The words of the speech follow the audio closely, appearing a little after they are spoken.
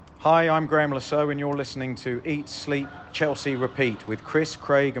Hi, I'm Graham Lasso, and you're listening to Eat, Sleep, Chelsea, Repeat with Chris,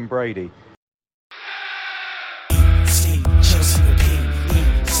 Craig, and Brady. Eat, sleep, Chelsea, repeat.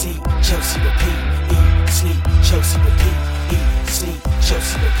 Eat, sleep, Chelsea, repeat. Eat, sleep, Chelsea, repeat. Eat, sleep,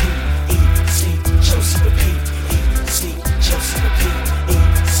 Chelsea, repeat. Eat, sleep, Chelsea, repeat. Eat, sleep, Chelsea, repeat.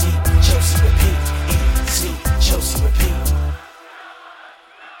 Eat, sleep, Chelsea, repeat. Eat, sleep, Chelsea, repeat.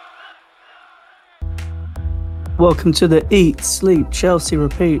 Welcome to the Eat, Sleep, Chelsea,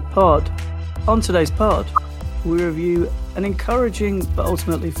 Repeat pod. On today's pod, we review an encouraging but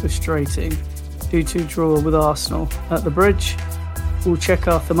ultimately frustrating 2-2 draw with Arsenal at the Bridge. We'll check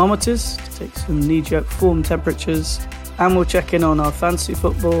our thermometers to take some knee-jerk form temperatures, and we'll check in on our fantasy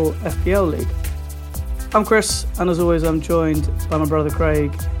football FPL league. I'm Chris, and as always, I'm joined by my brother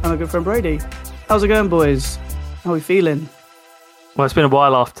Craig and my good friend Brady. How's it going, boys? How are we feeling? Well, it's been a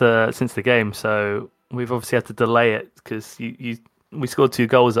while since the game, so we've obviously had to delay it because we scored 2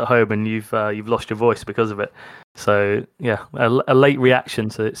 goals at home and you've lost your voice because of it. So yeah, a late reaction,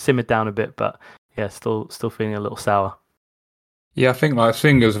 so it simmered down a bit, but yeah, still feeling a little sour. Yeah, I think like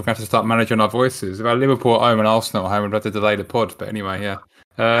singers we're going to start managing our voices. About Liverpool at home and Arsenal at home, we've had to delay the pod. But anyway, yeah.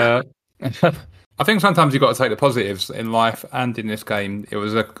 I think sometimes you've got to take the positives in life and in this game. It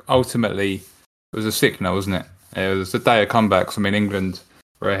was ultimately a signal, wasn't it? It was a day of comebacks. I mean, England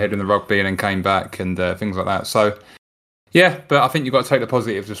were ahead in the rugby and then came back and things like that. So, yeah, but I think you've got to take the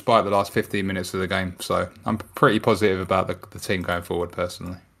positives despite the last 15 minutes of the game. So I'm pretty positive about the team going forward,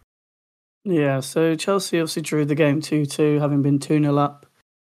 personally. Yeah, so Chelsea obviously drew the game 2-2, having been 2-0 up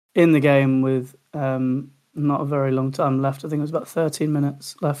in the game with not a very long time left. I think it was about 13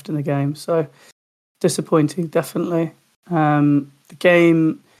 minutes left in the game. So disappointing, definitely. The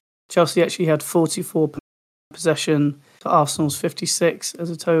game, Chelsea actually had 44 possession to Arsenal's 56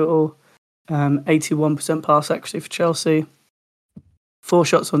 as a total. 81% pass accuracy for Chelsea. 4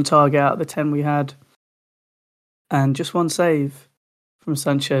 shots on target out of the 10 we had. And just 1 save from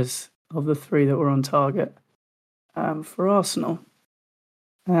Sanchez of the 3 that were on target for Arsenal.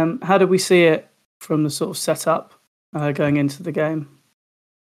 How did we see it from the sort of setup going into the game?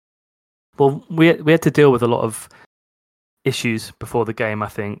 Well, we had to deal with a lot of issues before the game. I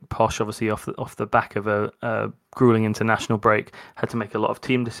think Posh, obviously off the back of a grueling international break, had to make a lot of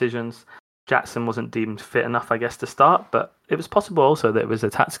team decisions. Jackson wasn't deemed fit enough, I guess, to start, but it was possible also that it was a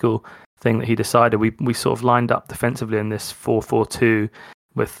tactical thing that he decided. We sort of lined up defensively in this 4-4-2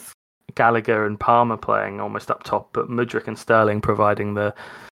 with Gallagher and Palmer playing almost up top, but Mudryk and Sterling providing the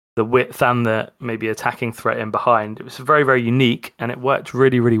width and the maybe attacking threat in behind. It was very, very unique, and it worked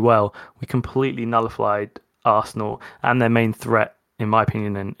really, really well. We completely nullified Arsenal and their main threat, in my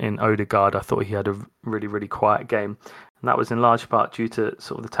opinion, in Odegaard. I thought he had a really, really quiet game, and that was in large part due to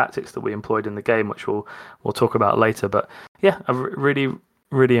sort of the tactics that we employed in the game, which we'll talk about later. But yeah, a really,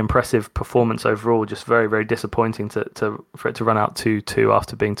 really impressive performance overall. Just very, very disappointing for it to run out 2-2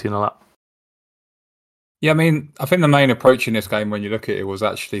 after being 2-0 up. Yeah, I mean, I think the main approach in this game, when you look at it, was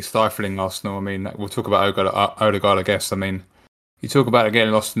actually stifling Arsenal. I mean, we'll talk about Odegaard, I guess. I mean, you talk about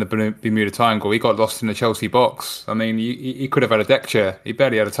getting lost in the Bermuda Triangle. He got lost in the Chelsea box. I mean, he could have had a deck chair. He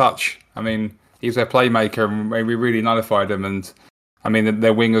barely had a touch. I mean, he's their playmaker, and we really nullified him. And I mean,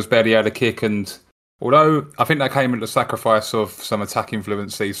 their wingers barely had a kick. And although I think that came at the sacrifice of some attack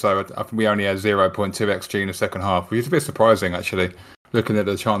influences, so I think we only had 0.2 XG in the second half, which is a bit surprising, actually, looking at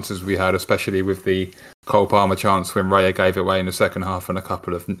the chances we had, especially with the Cole Palmer chance when Raya gave it away in the second half and a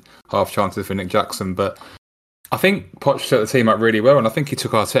couple of half chances for Nick Jackson. But I think Poch set the team up really well, and I think he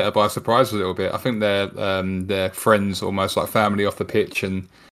took Arteta by surprise a little bit. I think they're friends, almost like family off the pitch, and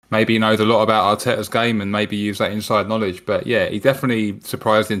maybe he knows a lot about Arteta's game and maybe use that inside knowledge. But yeah, he definitely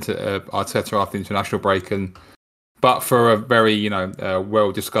surprised into Arteta after the international break. But for a very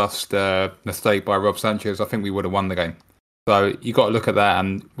well discussed mistake by Rob Sanchez, I think we would have won the game. So you got to look at that,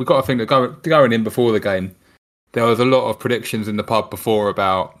 and we've got to think that going in before the game, there was a lot of predictions in the pub before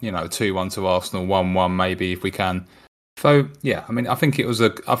about 2-1 to Arsenal, 1-1 maybe if we can. So yeah, I mean, I think it was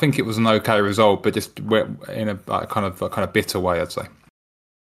an okay result, but just in a kind of bitter way, I'd say.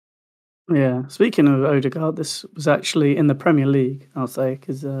 Yeah, speaking of Odegaard, this was actually in the Premier League, I'll say,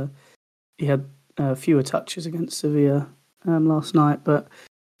 because he had fewer touches against Sevilla last night, but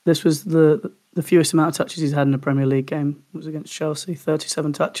this was the fewest amount of touches he's had in a Premier League game. It was against Chelsea,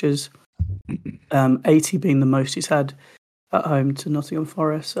 37 touches, 80 being the most he's had at home to Nottingham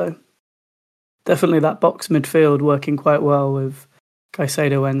Forest. So definitely that box midfield working quite well with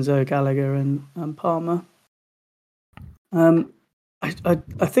Caicedo, Enzo, Gallagher and Palmer. I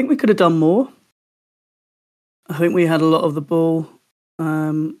think we could have done more. I think we had a lot of the ball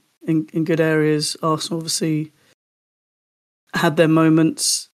in good areas. Arsenal obviously had their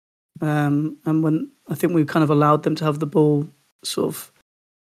moments. And when I think we kind of allowed them to have the ball sort of,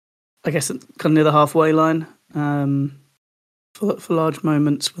 I guess, kind of near the halfway line for large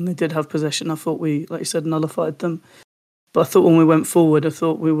moments when they did have possession. I thought we, like you said, nullified them. But I thought when we went forward, I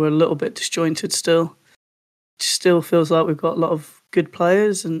thought we were a little bit disjointed still. It still feels like we've got a lot of good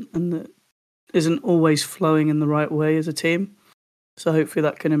players and that isn't always flowing in the right way as a team. So hopefully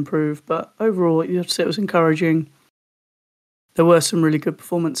that can improve. But overall, you have to say it was encouraging. There were some really good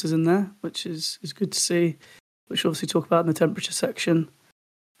performances in there, which is good to see, which we'll obviously talk about in the temperature section.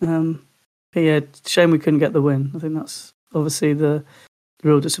 But yeah, shame we couldn't get the win. I think that's obviously the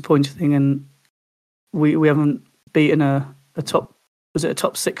real disappointing thing. And we haven't beaten a top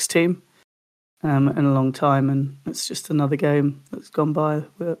 6 team in a long time. And it's just another game that's gone by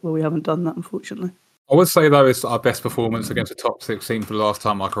where we haven't done that, unfortunately. I would say though it's our best performance against a top 6 team for the last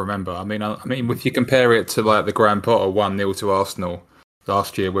time I can remember. I mean, if you compare it to like the Graham Potter 1-0 to Arsenal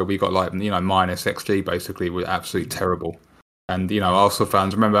last year, where we got like minus XG basically, we're absolutely terrible. And Arsenal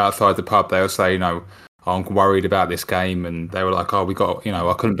fans, remember outside the pub, they would say, I'm worried about this game, and they were like, oh, we got,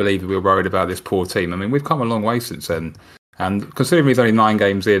 I couldn't believe that we were worried about this poor team. I mean, we've come a long way since then, and considering he's only 9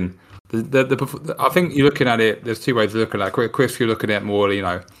 games in, I think you're looking at it. There's 2 ways to look at that. Chris, you're looking at more,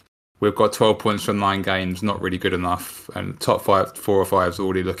 we've got 12 points from 9 games, not really good enough. And top 4 or 5 is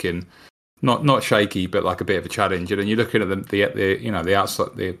already looking not shaky, but like a bit of a challenge. And then you're looking at the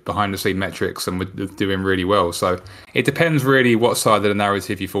outside, the behind the scene metrics, and we're doing really well. So it depends really what side of the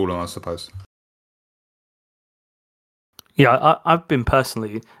narrative you fall on, I suppose. Yeah, I've been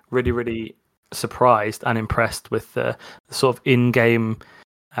personally really, really surprised and impressed with the sort of in-game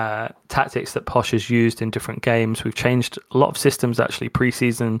tactics that Posh has used in different games. We've changed a lot of systems actually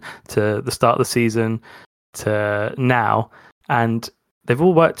pre-season to the start of the season to now, and they've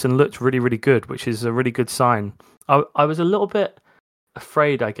all worked and looked really, really good, which is a really good sign. I was a little bit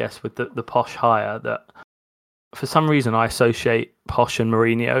afraid, I guess, with the Posh hire, that for some reason I associate Posh and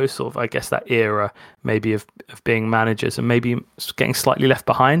Mourinho, sort of, I guess, that era maybe of being managers, and maybe getting slightly left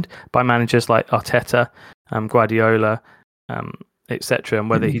behind by managers like Arteta, Guardiola, etc., and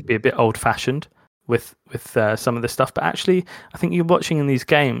whether he'd be a bit old-fashioned with some of this stuff. But actually, I think you're watching in these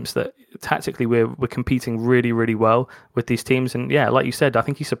games that tactically we're competing really, really well with these teams. And yeah, like you said, I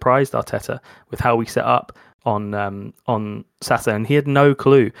think he surprised Arteta with how we set up on Saturday, and he had no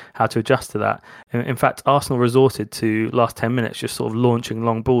clue how to adjust to that. In fact, Arsenal resorted to last 10 minutes just sort of launching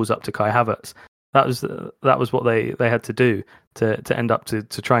long balls up to Kai Havertz. That was what they had to do to end up to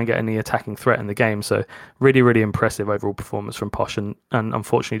try and get any attacking threat in the game. So really, really impressive overall performance from Posh, and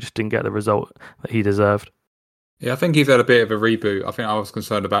unfortunately just didn't get the result that he deserved. Yeah, I think he's had a bit of a reboot. I think I was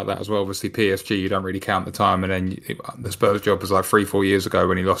concerned about that as well. Obviously, PSG, you don't really count the time, and then the Spurs job was like 3-4 years ago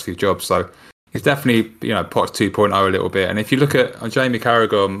when he lost his job. So it's definitely, Poch 2.0 a little bit. And if you look at Jamie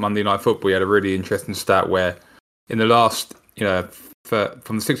Carragher on Monday Night Football, he had a really interesting stat where in the last, from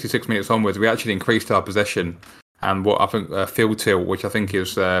the 66 minutes onwards, we actually increased our possession and what I think field tilt, which I think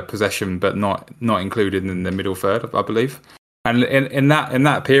is possession but not included in the middle third, I believe. And in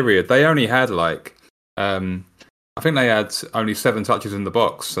that period, they only had I think they had only 7 touches in the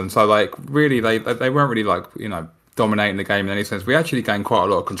box, and so really they weren't really dominating the game in any sense. We actually gained quite a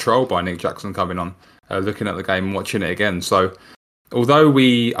lot of control by Nick Jackson coming on, looking at the game and watching it again. So although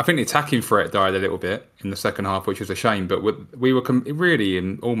I think the attacking threat died a little bit in the second half, which was a shame, but we were really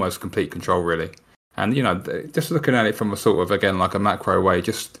in almost complete control, really. And just looking at it from a sort of, again, like a macro way,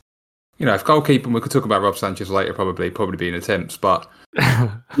 just if goalkeeper, we could talk about Rob Sanchez later, probably being attempts, but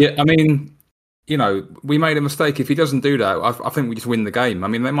yeah, I mean, we made a mistake. If he doesn't do that, I think we just win the game. I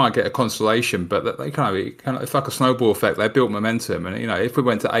mean, they might get a consolation, but they it's like a snowball effect. They built momentum, and if we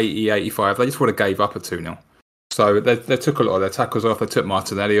went to 80, 85, they just would have gave up at 2-0. So they took a lot of their tackles off. They took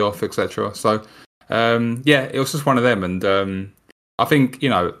Martinelli off, etc. So yeah, it was just one of them. And I think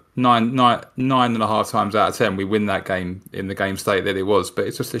 9.5 times out of 10 we win that game in the game state that it was. But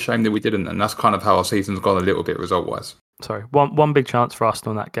it's just a shame that we didn't, and that's kind of how our season's gone a little bit result wise. Sorry, one big chance for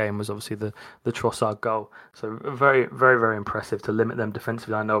Arsenal in that game was obviously the Trossard goal. So very, very, very impressive to limit them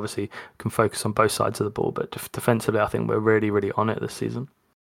defensively. I know obviously can focus on both sides of the ball, but defensively, I think we're really, really on it this season.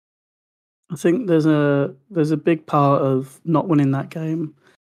 I think there's a big part of not winning that game,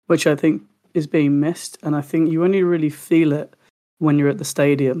 which I think is being missed, and I think you only really feel it when you're at the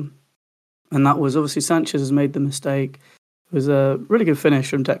stadium. And that was obviously Sanchez has made the mistake. It was a really good finish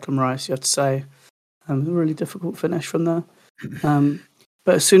from Declan Rice, you have to say. A really difficult finish from there.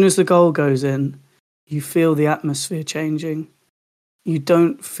 But as soon as the goal goes in, you feel the atmosphere changing. You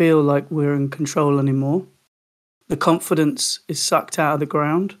don't feel like we're in control anymore. The confidence is sucked out of the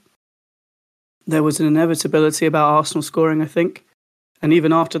ground. There was an inevitability about Arsenal scoring, I think. And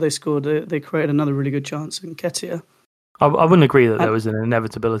even after they scored, they created another really good chance in Ketia. I wouldn't agree that there was an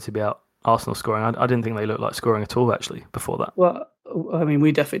inevitability about Arsenal scoring. I didn't think they looked like scoring at all, actually, before that. Well, I mean,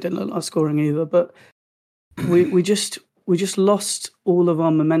 we definitely didn't look like scoring either, but we just lost all of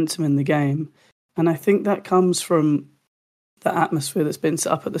our momentum in the game. And I think that comes from the atmosphere that's been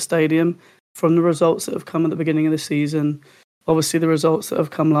set up at the stadium, from the results that have come at the beginning of the season, obviously the results that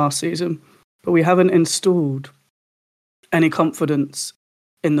have come last season. But we haven't installed any confidence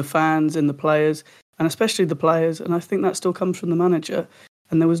in the fans, in the players, and especially the players. And I think that still comes from the manager.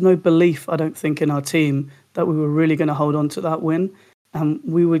 And there was no belief, I don't think, in our team that we were really going to hold on to that win. And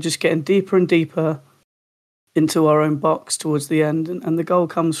we were just getting deeper and deeper into our own box towards the end. And the goal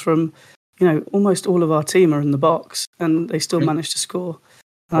comes from, almost all of our team are in the box and they still managed to score.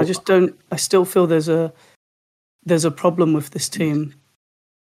 And I still feel there's a problem with this team,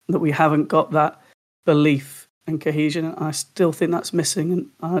 that we haven't got that belief and cohesion. And I still think that's missing, and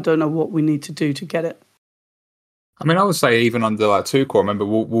I don't know what we need to do to get it. I mean, I would say even under Tuchel, I remember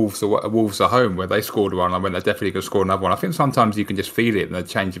Wolves are home where they scored one, and when they're definitely going to score another one. I think sometimes you can just feel it and the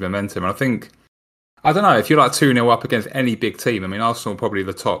change of momentum. And I don't know, if you're like 2-0 up against any big team, I mean, Arsenal are probably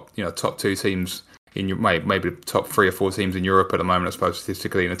the top 2 teams in maybe the top 3 or 4 teams in Europe at the moment, I suppose,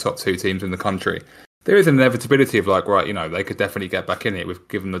 statistically, and the top 2 teams in the country. There is an inevitability of they could definitely get back in it with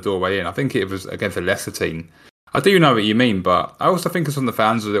given the doorway in. I think it was against a lesser team. I do know what you mean, but I also think it's on the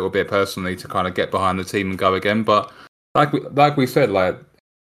fans a little bit personally to kind of get behind the team and go again. But like we said,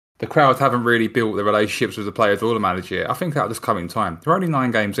 the crowd haven't really built the relationships with the players or the manager yet. I think that'll just come in time. They're only 9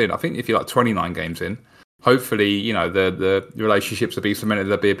 games in. I think if you're 29 games in, hopefully, the relationships will be cemented.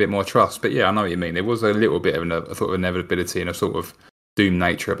 There'll be a bit more trust. But yeah, I know what you mean. There was a little bit of a sort of inevitability and a sort of doom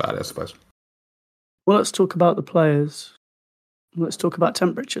nature about it, I suppose. Well, let's talk about the players. Let's talk about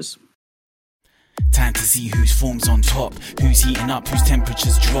temperatures. Time to see whose form's on top, who's heating up, whose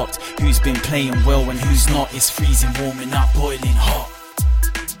temperature's dropped, who's been playing well and who's not. It's freezing, warming up, boiling hot.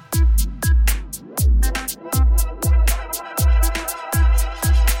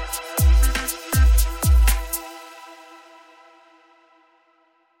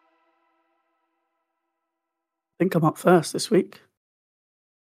 I think I'm up first this week.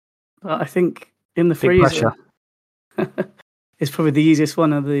 But I think in the freezer is probably the easiest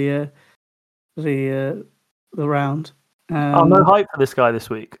one of the round. No hype for this guy this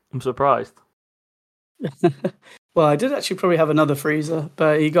week. I'm surprised. Well, I did actually probably have another freezer,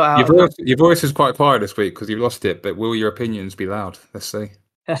 but he got out. Your voice is quite quiet this week because you've lost it, but will your opinions be loud? Let's see.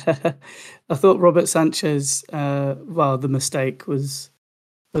 I thought Robert Sanchez, the mistake was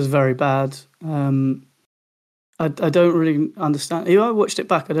very bad. I don't really understand. I watched it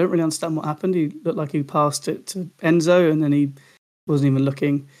back. I don't really understand what happened. He looked like he passed it to Enzo, and then he wasn't even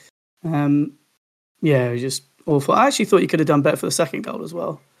looking. It was just awful. I actually thought he could have done better for the second goal as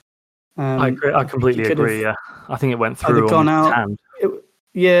well. I agree. I completely agree. Yeah, I think it went through. Gone out. Hand.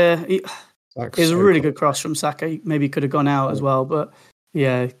 It was a really good cross from Saka. Maybe could have gone out as well, but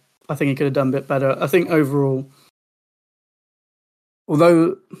yeah, I think he could have done a bit better. I think overall,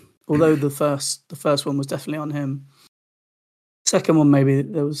 although the first one was definitely on him, second one maybe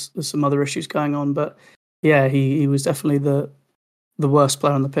there's some other issues going on, but yeah, he was definitely the worst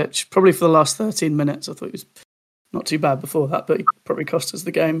player on the pitch. Probably for the last 13 minutes. I thought he was not too bad before that, but he probably cost us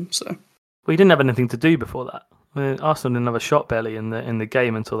the game. So, he didn't have anything to do before that. Arsenal didn't have a shot barely in the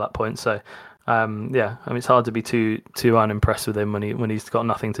game until that point. So, it's hard to be too unimpressed with him when he's got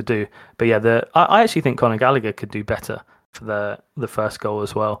nothing to do. But yeah, I actually think Conor Gallagher could do better for the first goal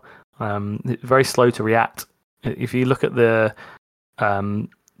as well. Very slow to react. If you look at the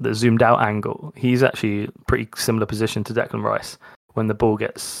zoomed out angle, he's actually pretty similar position to Declan Rice when the ball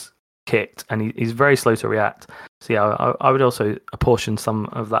gets kicked, and he's very slow to react. So yeah, I would also apportion some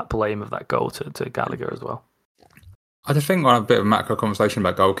of that blame of that goal to Gallagher as well. I just think on a bit of a macro conversation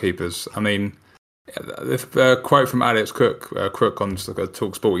about goalkeepers. I mean, the quote from Alex Crook on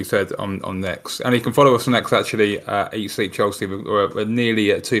TalkSport, he said on X, and you can follow us on X actually, Eat Sleep Chelsea. We're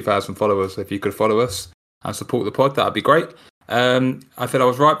nearly at 2,000 followers. If you could follow us and support the pod, that'd be great. I said I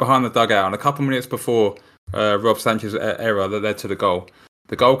was right behind the dugout, and a couple of minutes before Rob Sanchez's error that led to the goal,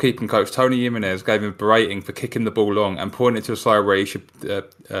 the goalkeeping coach Tony Jimenez gave him a berating for kicking the ball long and pointing to the side where he should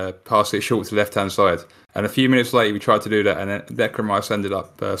pass it short to the left-hand side. And a few minutes later, we tried to do that, and then Declan Rice ended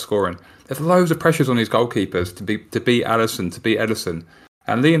up scoring. There's loads of pressures on these goalkeepers to beat Alisson, to beat Edison.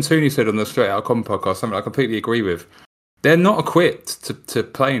 And Lee and Tooney said on the Straight Out Com podcast, something I completely agree with. They're not equipped to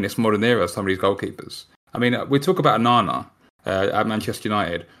play in this modern era, some of these goalkeepers. I mean, we talk about Nana at Manchester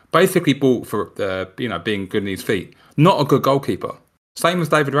United, basically bought for being good in his feet. Not a good goalkeeper. Same as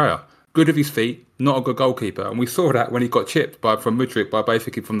David Raya. good with his feet, not a good goalkeeper, and we saw that when he got chipped from Mudryk by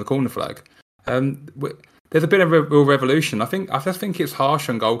basically from the corner flag. There's a bit of a real revolution. I just think it's harsh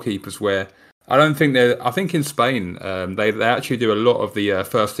on goalkeepers where I don't think they're. I think in Spain they actually do a lot of the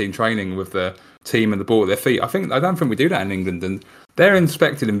first team training with the team and the ball at their feet. I don't think we do that in England, and they're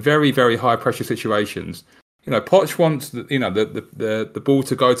inspected in very, very high pressure situations. Poch wants the ball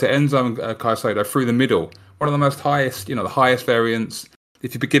to go to end zone Caicedo through the middle, one of the most highest, the highest variance.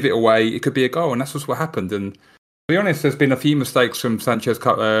 If you give it away, it could be a goal, and that's just what happened. And to be honest, there's been a few mistakes from Sanchez.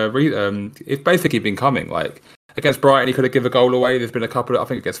 It's basically been coming. Like against Brighton, he could have given a goal away. There's been a couple. I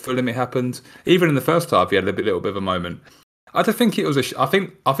think against Fulham, it happened. Even in the first half, he had a little bit of a moment. I just think it was I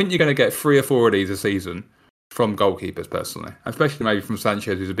think you're going to get 3 or 4 of these a season from goalkeepers, personally, especially maybe from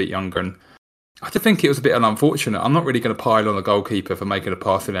Sanchez, who's a bit younger. And I just think it was a bit unfortunate. I'm not really going to pile on a goalkeeper for making a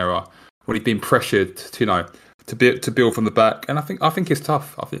passing error when he's been pressured, to build from the back. And I think it's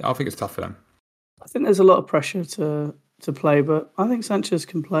tough. I think it's tough for them. I think there's a lot of pressure to play, but I think Sanchez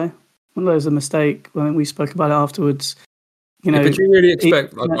can play. When there's a mistake, when we spoke about it afterwards, But you really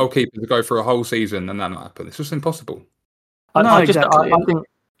expect a goalkeeper to go for a whole season and that not happen? It's just impossible. I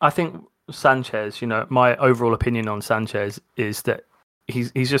think Sanchez. My overall opinion on Sanchez is that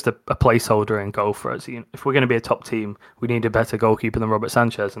he's just a placeholder in goal for us. If we're going to be a top team, we need a better goalkeeper than Robert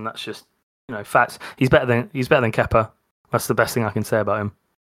Sanchez, and that's just facts. He's better than Kepa. That's the best thing I can say about him.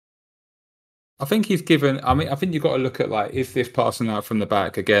 I think he's given. I think you've got to look at is this passing out from the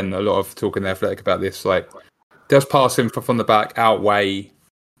back again? A lot of talk in the Athletic about this. Does passing from the back outweigh?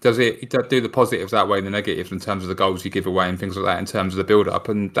 Does it do the positives outweigh the negatives in terms of the goals you give away and things like that in terms of the build-up?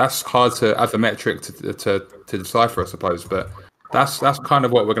 And that's hard to as a metric to decipher, I suppose. But that's kind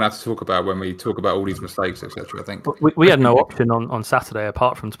of what we're going to have to talk about when we talk about all these mistakes, etc. I think we had no option on Saturday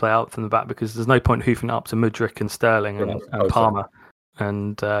apart from to play out from the back because there's no point hoofing it up to Mudryk and Sterling and Palmer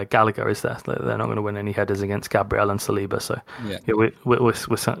and Gallagher is there. They're not going to win any headers against Gabriel and Saliba. So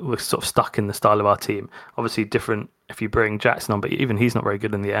we're sort of stuck in the style of our team. Obviously different if you bring Jackson on, but even he's not very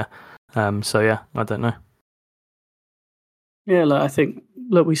good in the air. I don't know. Yeah, I think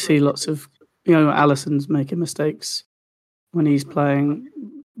we see lots of Alisson's making mistakes when he's playing.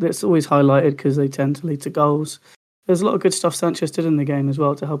 That's always highlighted because they tend to lead to goals. There's a lot of good stuff Sanchez did in the game as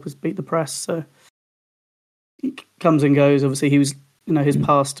well to help us beat the press. So he comes and goes. Obviously, he was his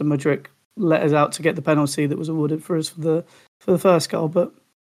pass to Mudryk let us out to get the penalty that was awarded for us for the first goal, but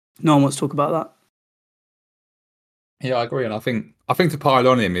no one wants to talk about that. Yeah, I agree, and I think to pile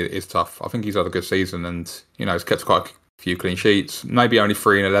on him is tough. I think he's had a good season, and he's kept quite a few clean sheets. Maybe only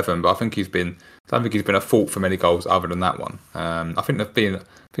 3 in 11, but I don't think he's been at fault for many goals other than that one. I think they've been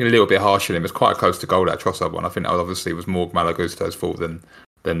a little bit harsh on him. It's quite close to goal that Trossard one. I think that obviously was more Malagusto's fault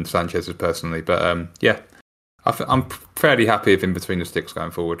than Sanchez's personally. But I'm fairly happy with him between the sticks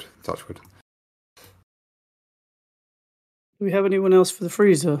going forward. Touchwood. Do we have anyone else for the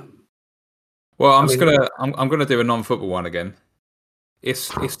freezer? Well, I'm gonna do a non-football one again. It's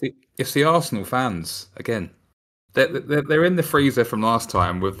the Arsenal fans again. They're in the freezer from last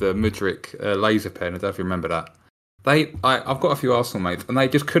time with the Mudryk laser pen. I don't know if you remember that. I've got a few Arsenal mates, and they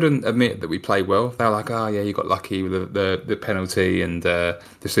just couldn't admit that we played well. They're like, "Oh yeah, you got lucky with the penalty and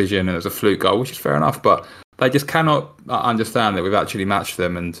decision, and it was a fluke goal," which is fair enough. But they just cannot understand that we've actually matched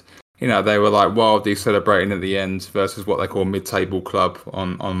them, and they were like wildly celebrating at the end versus what they call mid-table club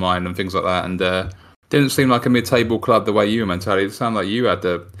online and things like that. And didn't seem like a mid-table club the way you were mentality. It sounded like you had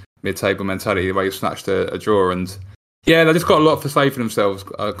the mid-table mentality the way you snatched a draw. And yeah, they just got a lot to say for themselves,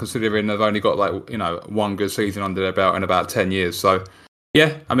 considering they've only got one good season under their belt in about 10 years. So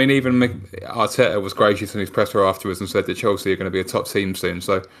yeah, even Arteta was gracious in his presser afterwards and said that Chelsea are going to be a top team soon.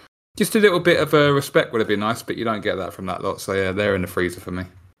 So just a little bit of respect would have been nice, but you don't get that from that lot. So yeah, they're in the freezer for me.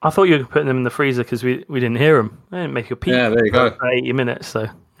 I thought you were putting them in the freezer because we didn't hear them. They didn't make a peep. Yeah, there you go. For 80 minutes, so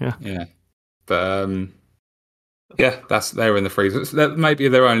yeah. Yeah, but they're in the freezer. It's maybe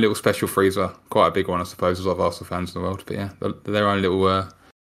their own little special freezer, quite a big one, I suppose, as of Arsenal fans in the world. But yeah, their own little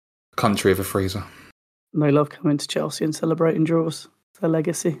country of a freezer. They love coming to Chelsea and celebrating draws. It's their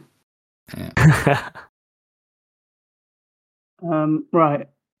legacy. Yeah. Right.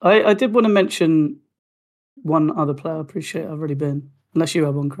 I did want to mention one other player. I appreciate I've already been. Unless you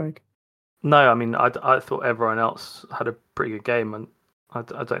have one, Craig. No, I thought everyone else had a pretty good game, and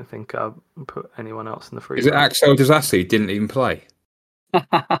I don't think I put anyone else in the freezer. Is it Axel Disasi didn't even play?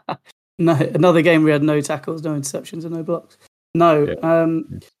 No, another game we had no tackles, no interceptions, and no blocks. No, yeah.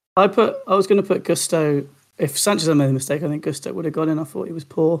 I was going to put Gusto. If Sanchez had made a mistake, I think Gusto would have gone in. I thought he was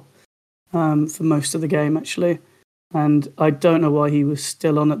poor for most of the game, actually. And I don't know why he was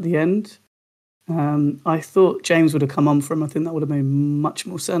still on at the end. I thought James would have come on for him. I think that would have made much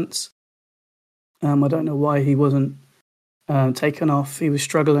more sense. I don't know why he wasn't taken off. He was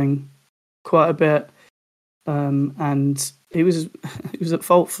struggling quite a bit, and he was at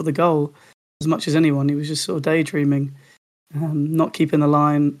fault for the goal as much as anyone. He was just sort of daydreaming, not keeping the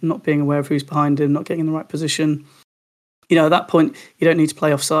line, not being aware of who's behind him, not getting in the right position. At that point, you don't need to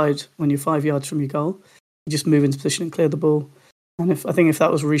play offside when you're 5 yards from your goal. You just move into position and clear the ball. And I think if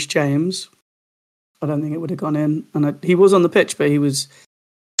that was Reece James, I don't think it would have gone in. And he was on the pitch, but he was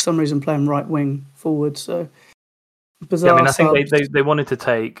for some reason playing right wing forward. So bizarre. Yeah, I think they wanted to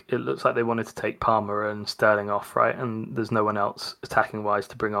take. It looks like they wanted to take Palmer and Sterling off, right? And there's no one else attacking wise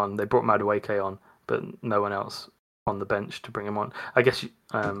to bring on. They brought Madueke on, but no one else on the bench to bring him on. I guess.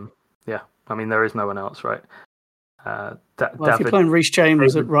 There is no one else, right? If you're playing Reece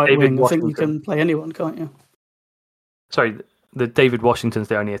James at right wing, I think you can play anyone, can't you? Sorry, the David Washington's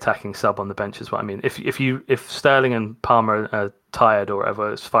the only attacking sub on the bench is what I mean. If Sterling and Palmer are tired or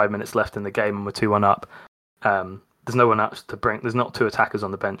whatever, it's 5 minutes left in the game and we're 2-1 up. There's no one else to bring. There's not two attackers on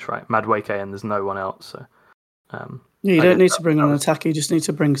the bench, right? Madueke and there's no one else. So, you don't need to bring on an attacker. You just need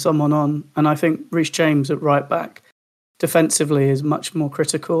to bring someone on. And I think Reece James at right back defensively is much more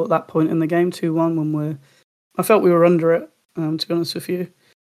critical at that point in the game. 2-1 when I felt we were under it. To be honest with you,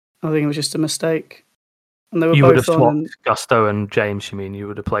 I think it was just a mistake. And they were you both would have swapped on. Gusto and James. You mean you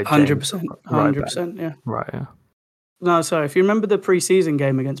would have played 100%, 100%, yeah. Right, yeah. No, sorry. If you remember the pre-season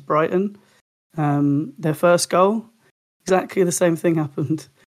game against Brighton, their first goal, exactly the same thing happened.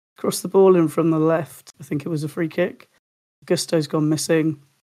 Crossed the ball in from the left. I think it was a free kick. Gusto's gone missing.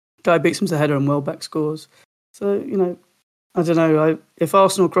 Guy beats him to header and Welbeck scores. So, I don't know. If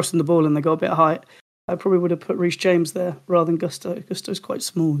Arsenal were crossing the ball and they got a bit of height, I probably would have put Reece James there rather than Gusto. Gusto's quite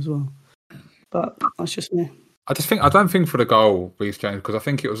small as well. But that's just me. I don't think for the goal, Reece James, because I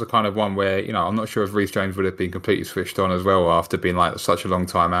think it was a kind of one where, I'm not sure if Reece James would have been completely switched on as well after being like such a long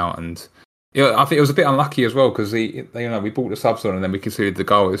time out. And I think it was a bit unlucky as well because we brought the subs on and then we conceded the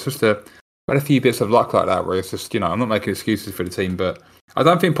goal. It's just we had a few bits of luck like that where it's just, I'm not making excuses for the team, but I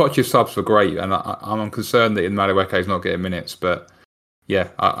don't think Poch's subs were great. And I'm concerned that Madueke is not getting minutes, but yeah,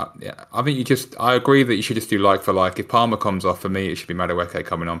 I think I agree that you should just do like for like. If Palmer comes off, for me, it should be Madueke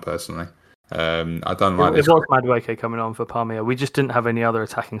coming on personally. I don't like this. It was Madueke coming on for Palmer. We just didn't have any other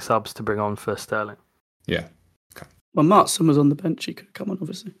attacking subs to bring on for Sterling. Yeah. Okay. Well, Martson was on the bench. He could have come on,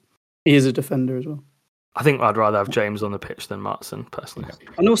 obviously. He is a defender as well. I think I'd rather have James on the pitch than Martson, personally.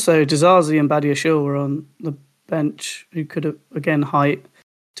 Yeah. And also, Dizazi and Badiashile were on the bench, who could have, again, height.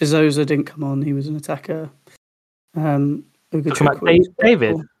 De Souza didn't come on. He was an attacker. David?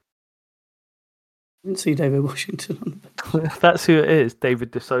 I didn't see David Washington on the bench. That's who it is.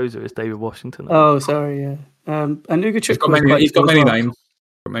 David De Souza is David Washington. Oh, sorry, yeah. And Ugachuk he's got many names.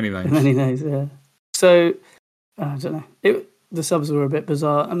 Many names, yeah. So, I don't know. The subs were a bit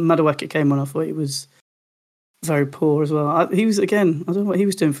bizarre. And Madueke came on, I thought he was very poor as well. He was, again, I don't know what he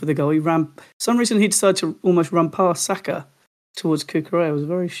was doing for the goal. For some reason, he decided to almost run past Saka towards Cucurella. It was a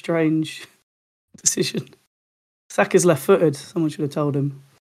very strange decision. Saka's left-footed. Someone should have told him.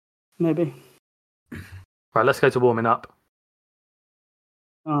 Maybe. Right, let's go to warming up.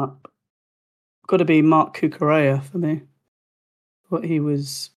 Got to be Mark Cucurella for me.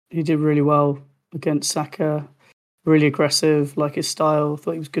 He did really well against Saka. Really aggressive, like his style.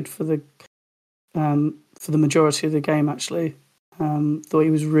 Thought he was good for the majority of the game. Actually, thought he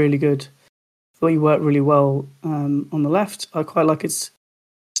was really good. Thought he worked really well on the left. I quite like his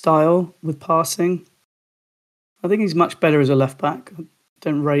style with passing. I think he's much better as a left back. I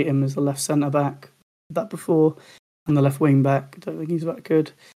don't rate him as a left centre back. That before, and the left wing back. I don't think he's that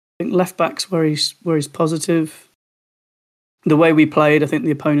good. I think left back's where he's positive. The way we played, I think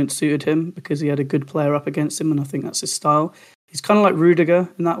the opponent suited him because he had a good player up against him, and I think that's his style. He's kind of like Rudiger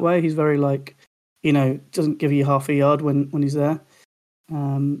in that way. He's very doesn't give you half a yard when he's there.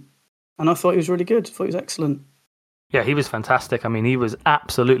 And I thought he was really good. I thought he was excellent. Yeah, he was fantastic. I mean, he was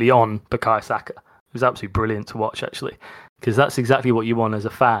absolutely on Bukayo Saka. It was absolutely brilliant to watch, actually, because that's exactly what you want as a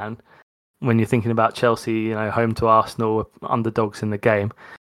fan when you're thinking about Chelsea, home to Arsenal, underdogs in the game.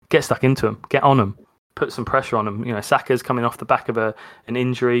 Get stuck into them. Get on them. Put some pressure on him. Saka's coming off the back of an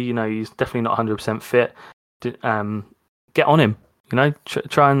injury. He's definitely not 100% fit. Get on him.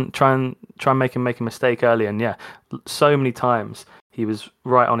 Try and make him make a mistake early. And yeah, so many times he was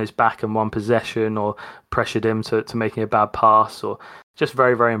right on his back in one possession, or pressured him to making a bad pass, or just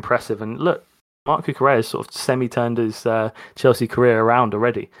very, very impressive. And look, Marc Cucurella has sort of semi-turned his Chelsea career around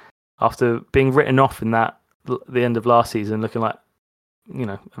already after being written off in the end of last season, looking like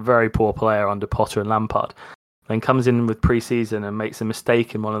a very poor player under Potter and Lampard. Then comes in with pre-season and makes a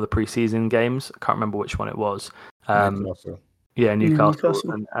mistake in one of the pre-season games. I can't remember which one it was. Yeah, Newcastle.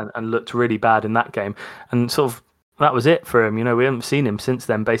 And looked really bad in that game. And sort of that was it for him. We haven't seen him since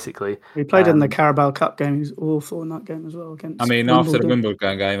then, basically. He played in the Carabao Cup game. He was awful in that game as well against Wimbledon. After the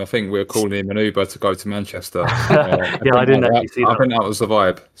Wimbledon game, I think we were calling him an Uber to go to Manchester. I didn't actually see that. I think that was the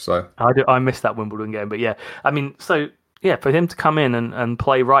vibe. So I missed that Wimbledon game, but yeah, for him to come in and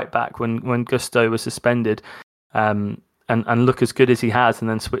play right back when Gusto was suspended, and look as good as he has, and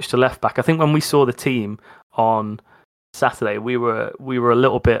then switch to left back. I think when we saw the team on Saturday, we were a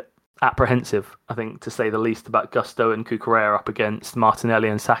little bit apprehensive, I think, to say the least, about Gusto and Cucurella up against Martinelli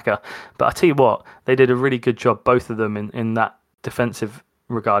and Saka. But I tell you what, they did a really good job, both of them, in that defensive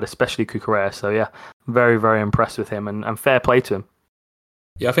regard, especially Cucurella. So yeah, very, very impressed with him, and fair play to him.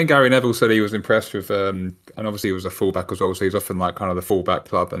 Yeah, I think Gary Neville said he was impressed with, and obviously he was a fullback as well, so he's often like kind of the fullback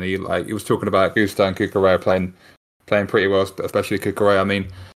club, and he was talking about Gusto and Cucurella playing pretty well, especially Cucurella. I mean,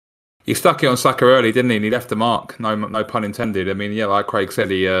 he stuck it on Saka early, didn't he? And he left the mark. No pun intended. I mean, yeah, like Craig said,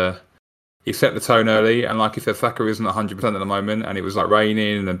 he set the tone early, and like you said, Saka isn't 100% at the moment, and it was like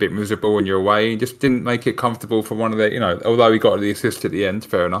raining and a bit miserable when you're away. He just didn't make it comfortable for one of the, although he got the assist at the end,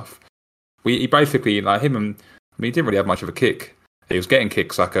 fair enough. He basically, like him, he didn't really have much of a kick. He was getting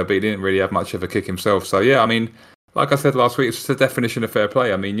kicked, Saka, but he didn't really have much of a kick himself. So yeah, I mean, like I said last week, it's just a definition of fair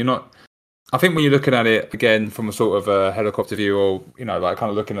play. I mean, I think when you're looking at it again from a sort of a helicopter view, or like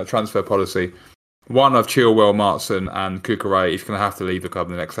kind of looking at transfer policy, one of Chilwell, Martin, and Cucurella is going to have to leave the club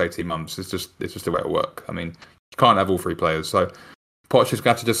in the next 18 months. It's just the way it works. I mean, you can't have all three players. So Poch just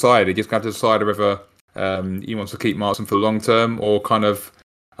got to decide. He just got to decide whether he wants to keep Martin for the long term, or kind of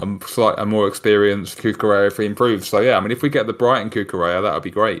a more experienced Cucurella if he improves. So yeah, I mean, if we get the Brighton Cucurella, that would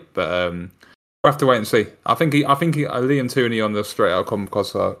be great. But we'll have to wait and see. I think Liam Tooney on the Straight Out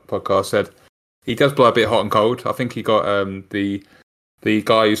podcast said he does blow a bit hot and cold. I think he got the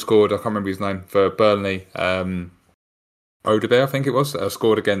guy who scored, I can't remember his name, for Burnley, Odebear, I think it was,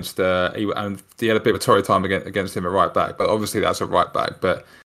 scored against, and he had a bit of a torrid time against him at right back, but obviously that's a right back, but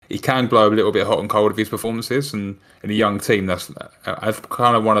he can blow a little bit hot and cold of his performances, and in a young team, that's as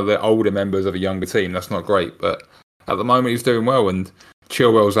kind of one of the older members of a younger team, that's not great, but at the moment he's doing well, and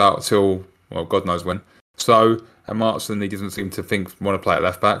Chilwell's out till, well, God knows when. So, and Martin, he doesn't seem to want to play at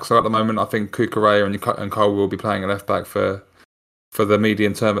left back, so at the moment I think Cucurella and Cole will be playing at left back for the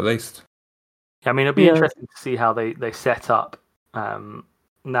medium term at least. Yeah, I mean, it'll be interesting to see how they set up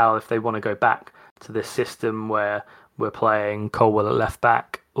now, if they want to go back to this system where we're playing Colwell at left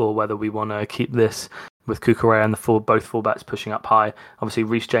back, or whether we want to keep this with Cucurella and both fullbacks pushing up high. Obviously,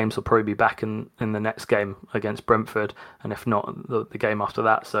 Reece James will probably be back in the next game against Brentford, and if not, the game after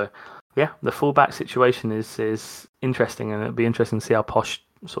that. So, yeah, the fullback situation is interesting, and it'll be interesting to see how Posh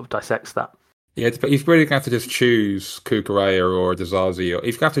sort of dissects that. Yeah, but he's really going to have to just choose Cucurella or Dizazi.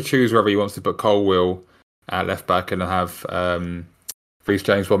 He's going to have to choose whether he wants to put Colwell at left back and have Reece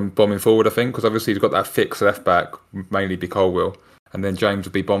James bombing forward, I think, because obviously he's got that fixed left back, mainly be Colwell, and then James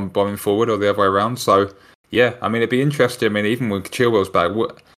would be bombing forward, or the other way around. So, yeah, I mean, it'd be interesting. I mean, even with Chilwell's back,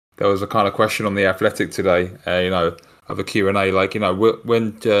 there was a kind of question on The Athletic today, of a Q&A, like,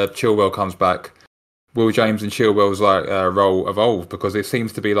 when Chilwell comes back, will James and Chilwell's role evolve? Because it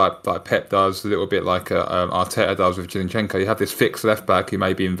seems to be like Pep does, a little bit like Arteta does with Zinchenko. You have this fixed left back who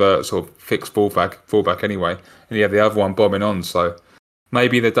maybe inverts, or fixed fullback anyway, and you have the other one bombing on. So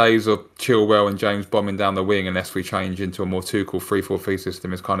maybe the days of Chilwell and James bombing down the wing, unless we change into a more Tuchel 3-4-3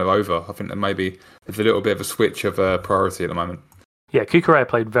 system, is kind of over. I think that maybe there's a little bit of a switch of priority at the moment. Yeah, Cucurella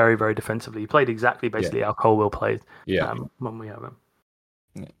played very, very defensively. He played exactly basically how Colwell played when we have him.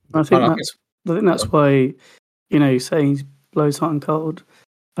 Yeah. I think that's why, you say he blows hot and cold.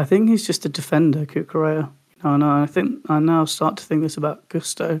 I think he's just a defender, Cucurella. I think I now start to think this about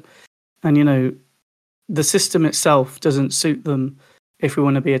Gusto. And, the system itself doesn't suit them if we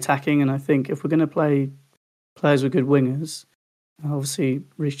want to be attacking. And I think if we're going to play players with good wingers, obviously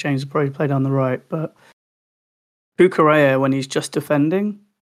Reece James will probably play down the right, but Cucurella, when he's just defending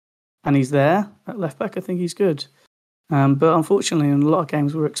and he's there at left back, I think he's good. But unfortunately, in a lot of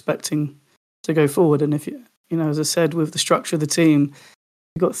games, we're expecting to go forward. And if as I said, with the structure of the team,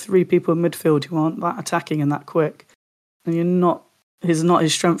 you've got three people in midfield who aren't that attacking and that quick, and it's not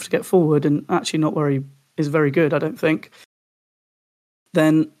his strength to get forward, and actually not where he is very good, I don't think.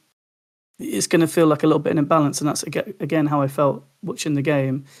 Then it's going to feel like a little bit an imbalance, and that's again how I felt watching the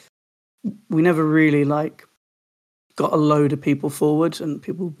game. We never really got a load of people forward, and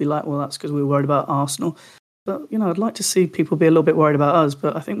people would be like, well, that's because we were worried about Arsenal. But, I'd like to see people be a little bit worried about us.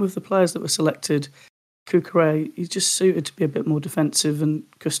 But I think with the players that were selected, Cucurella, he's just suited to be a bit more defensive, and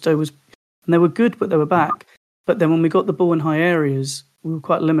Gusto was... And they were good, but they were back. But then when we got the ball in high areas, we were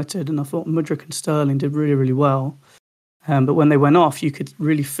quite limited, and I thought Mudryk and Sterling did really, really well. But when they went off, you could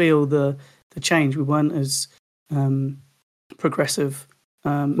really feel the change. We weren't as progressive.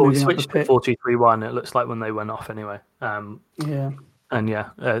 Well, we moving up the switched to pitch. 4-2-3-1. It looks like when they went off anyway. Yeah. And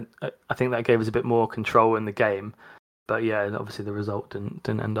I think that gave us a bit more control in the game. But yeah, obviously the result didn't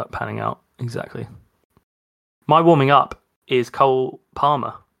end up panning out exactly. My warming up is Cole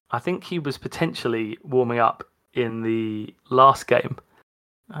Palmer. I think he was potentially warming up in the last game.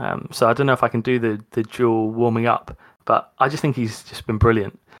 So I don't know if I can do the dual warming up, but I just think he's just been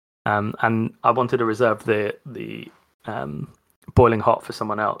brilliant. And I wanted to reserve the boiling hot for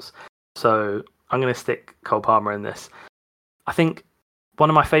someone else. So I'm going to stick Cole Palmer in this. I think one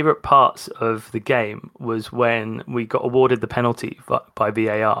of my favourite parts of the game was when we got awarded the penalty by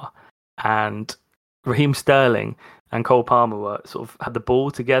VAR, and Raheem Sterling and Cole Palmer were sort of had the ball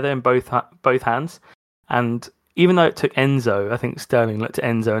together in both hands. And even though it took Enzo, I think Sterling looked at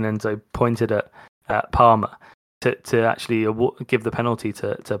Enzo and Enzo pointed at Palmer to actually give the penalty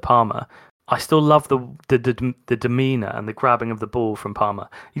to Palmer. I still love the demeanour and the grabbing of the ball from Palmer.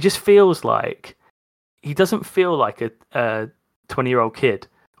 He just feels like he doesn't feel like a 20-year-old kid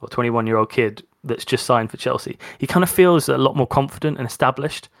or 21-year-old kid that's just signed for Chelsea. He kind of feels a lot more confident and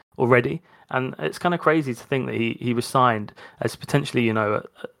established already, and it's kind of crazy to think that he was signed as potentially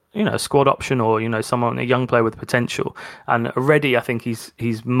a squad option or a young player with potential, and already I think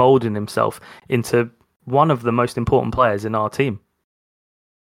he's moulding himself into one of the most important players in our team.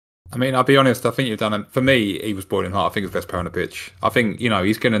 I mean, I'll be honest, I think you've done it. For me, he was boiling hot. I think he's the best player on the pitch. I think,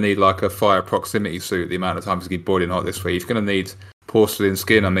 he's going to need like a fire proximity suit the amount of times he's boiling hot this week. He's going to need porcelain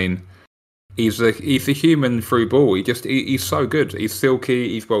skin. I mean, he's a human through ball. He's so good. He's silky.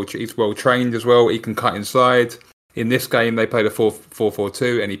 He's well trained as well. He can cut inside. In this game, they played a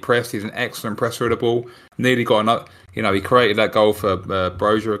 4-4-2 and he pressed. He's an excellent presser of the ball. Nearly got another, he created that goal for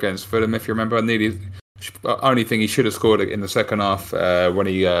Brozier against Fulham, if you remember. Only thing he should have scored in the second half when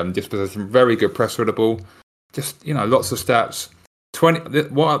he just possessed some very good pressure of the ball. Just lots of stats.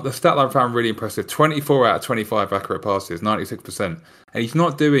 The stat I found really impressive: 24 out of 25 accurate passes, 96%. And he's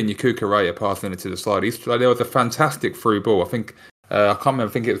not doing your Kukureya passing it to the side. There was a fantastic through ball. I think I can't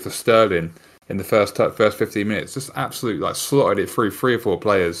remember. I think it was for Sterling in the first 15 minutes. Just absolutely slotted it through 3 or 4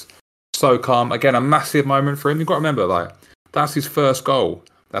 players. So calm. Again, a massive moment for him. You've got to remember, that's his first goal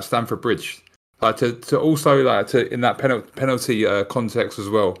at Stamford Bridge. To also in that penalty context as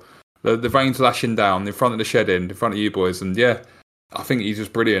well, the rain's lashing down in front of the shed in front of you boys, and I think he's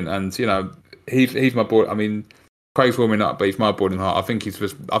just brilliant. And he's my boy. I mean, Craig's warming up, but he's my boarding heart. I think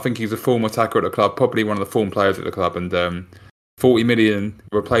he's a form attacker at the club, probably one of the form players at the club, and 40 million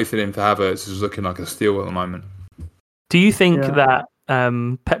replacing him for Havertz is looking like a steal at the moment. Do you think that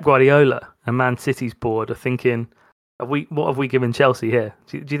Pep Guardiola and Man City's board are thinking, what have we given Chelsea here?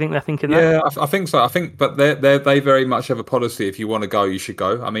 Do you think they're thinking that? Yeah, I think so. But they very much have a policy. If you want to go, you should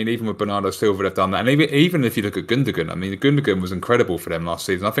go. I mean, even with Bernardo Silva, they've done that. And even if you look at Gundogan, I mean, Gundogan was incredible for them last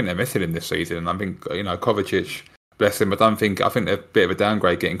season. I think they're missing him this season. And I think Kovacic, bless him. I think they're a bit of a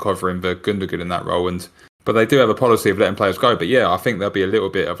downgrade getting covering for Gundogan in that role. But they do have a policy of letting players go. But I think there'll be a little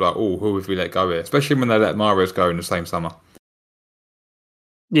bit of who have we let go here? Especially when they let Mahrez go in the same summer.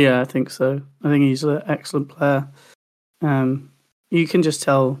 Yeah, I think so. I think he's an excellent player. You can just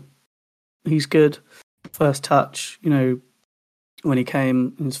tell he's good. First touch, when he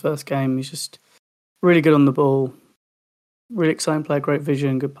came in his first game, he's just really good on the ball. Really exciting player, great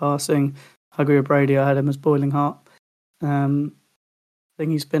vision, good passing. I agree with Brady. I had him as boiling hot. I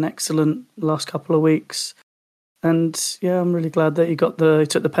think he's been excellent the last couple of weeks. And I'm really glad that he took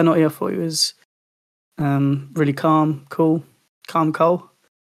the penalty. I thought he was really calm, Cole.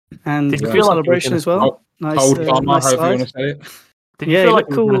 And did you good feel celebration as well. Nice, nice however you want to say it. Did you feel like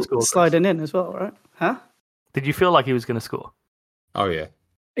he looked cool sliding in as well, right? Huh? Did you feel like he was going to score? Oh yeah.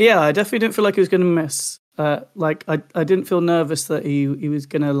 Yeah, I definitely didn't feel like he was going to miss. I didn't feel nervous that he was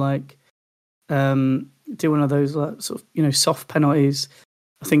going to do one of those sort of soft penalties.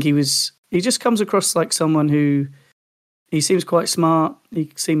 I think he just comes across like someone who he seems quite smart.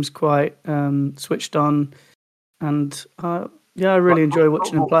 He seems quite switched on, and I really enjoy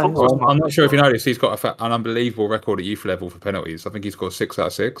watching him play. I'm not sure if you noticed, he's got an unbelievable record at youth level for penalties. I think he's got 6 out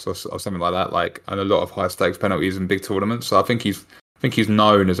of 6 or something like that, and a lot of high stakes penalties in big tournaments. So I think he's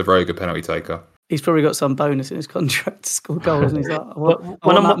known as a very good penalty taker. He's probably got some bonus in his contract to score goals, and he's like, I want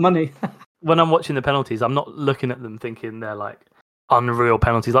that money. When I'm watching the penalties, I'm not looking at them thinking they're unreal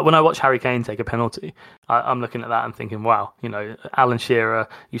penalties. Like when I watch Harry Kane take a penalty, I'm looking at that and thinking, wow, Alan Shearer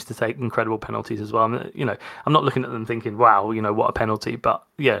used to take incredible penalties as well. I'm not looking at them thinking, wow, what a penalty. But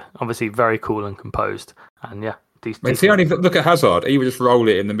obviously very cool and composed, and See, only look at Hazard. He would just roll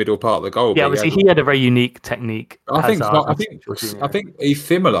it in the middle part of the goal. Yeah, obviously he had a very unique technique. I think he's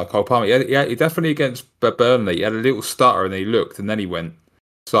similar, Cole Palmer. He definitely against Burnley. He had a little stutter and he looked and then he went.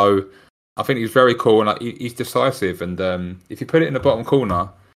 So I think he's very cool and he's decisive. And if you put it in the bottom corner,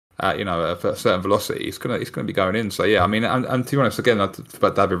 at a certain velocity, it's gonna be going in. So yeah, I mean, and to be honest, again,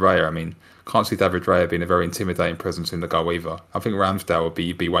 about David Raya, I mean, can't see David Raya being a very intimidating presence in the goal either. I think Ramsdale would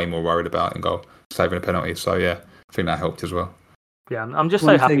be way more worried about in goal, saving a penalty. So yeah, I think that helped as well. Yeah, I'm just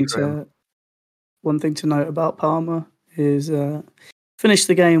so happy for him. One thing to note about Palmer is finished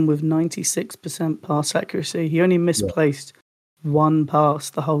the game with 96% pass accuracy. He only misplaced one pass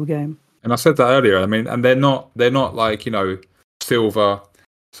the whole game. And I said that earlier. I mean, and they're not like Silva.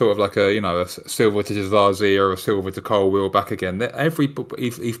 Sort of like a Silva to Zazie or a Silva to Cole Will back again.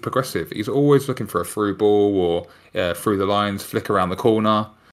 He's progressive. He's always looking for a through ball or through the lines, flick around the corner.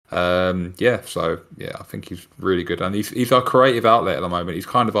 I think he's really good, and he's our creative outlet at the moment. He's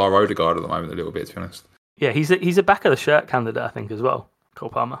kind of our Odegaard at the moment, a little bit, to be honest. Yeah, he's a back of the shirt candidate, I think, as well. Cole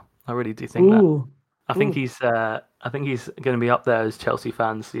Palmer, I really do think that. I think he's going to be up there as Chelsea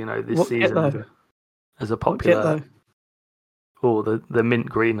fans, this season as a popular. Oh, the mint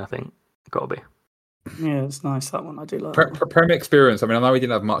green, I think, got to be. Yeah, it's nice, that one. I do like Premier experience. I mean, I know he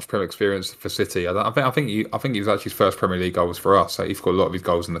didn't have much Premier experience for City. I think he was actually his first Premier League goal was for us. So he scored a lot of his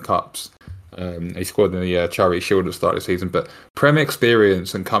goals in the Cups. He scored in the Charity Shield at the start of the season. But Premier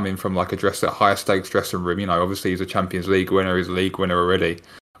experience and coming from like a higher stakes dressing room, obviously he's a Champions League winner, he's a league winner already.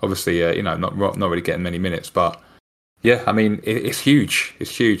 Obviously, not really getting many minutes. But yeah, I mean, it's huge.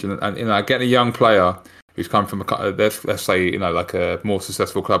 It's huge. And getting a young player who's come from let's say like a more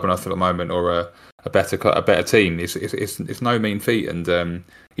successful club than us at the moment, or a better team. It's no mean feat, and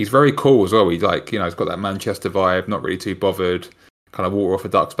he's very cool as well. He's like he's got that Manchester vibe, not really too bothered, kind of water off a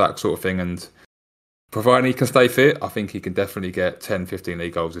duck's back sort of thing. And providing he can stay fit, I think he can definitely get 10, 15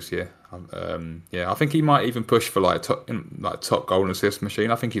 league goals this year. I think he might even push for top goal and assist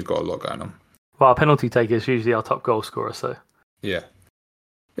machine. I think he's got a lot going on. Well, our penalty taker is usually our top goal scorer, so yeah,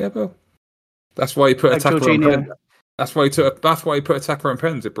 Bill. That's why he put attacker on pens. That's why he put attacker on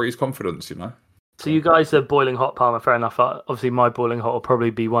pens. It breeds confidence, So you guys are boiling hot, Palmer. Fair enough. Obviously, my boiling hot will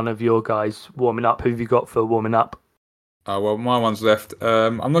probably be one of your guys warming up. Who have you got for warming up? Well, my one's left.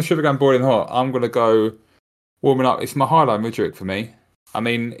 I'm not sure if we're going boiling hot. I'm going to go warming up. It's Mykhailo Mudryk for me. I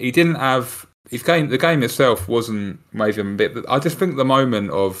mean, he didn't have his game. The game itself wasn't amazing a bit, but I just think the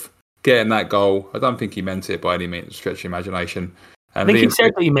moment of getting that goal, I don't think he meant it by any means, stretch of imagination. And I think he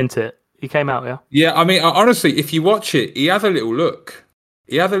said that he meant it. He came out, yeah? Yeah, I mean, honestly, if you watch it, he has a little look.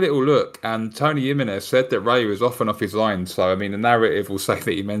 And Tony Jimenez said that Ray was off and off his line. So, I mean, the narrative will say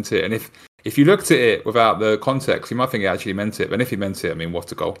that he meant it. And if you looked at it without the context, you might think he actually meant it. But if he meant it, I mean,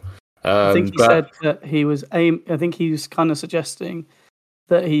 what a goal. I think he said that he was I think he was kind of suggesting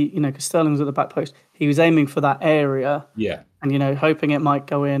that he, because Sterling was at the back post, he was aiming for that area. Yeah. And, hoping it might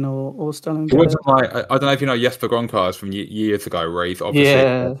go in or Sterling. It wasn't like, I don't know if you know Jesper Grønkjær from years ago, where he's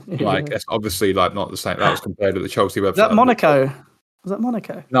obviously, it's obviously like not the same. That was compared to the Chelsea website. Was that Monaco? Was that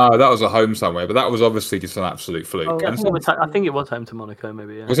Monaco? No, that was a home somewhere, but that was obviously just an absolute fluke. Oh, I think it was home to Monaco,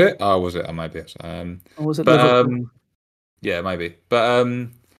 maybe. Yeah. Was it? Oh, was it? Oh, maybe. Yes. Or was it Liverpool? Yeah, maybe. But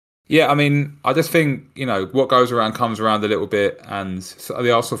yeah, I mean, I just think what goes around comes around a little bit, and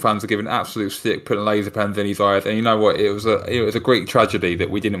the Arsenal fans are giving absolute stick, putting laser pens in his eyes. And you know what? It was a Greek tragedy that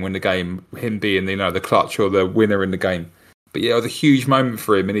we didn't win the game. Him being the clutch or the winner in the game. But yeah, it was a huge moment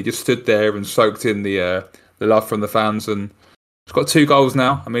for him, and he just stood there and soaked in the love from the fans. And he's got 2 goals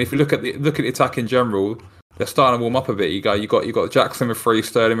now. I mean, if you look at the attack in general, they're starting to warm up a bit. You got Jackson with 3,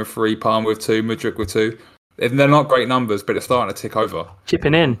 Sterling with 3, Palmer with 2, Mudryk with 2. They're not great numbers, but it's starting to tick over.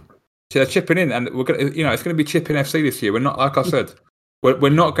 Chipping in. So they're chipping in, and we're gonna, it's going to be chipping FC this year. We're not, like I said, we're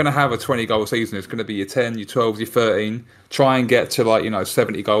not going to have a 20-goal season. It's going to be your 10, your 12, your 13. Try and get to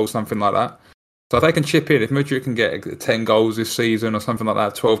 70 goals, something like that. So if they can chip in, if Mudryk can get 10 goals this season or something like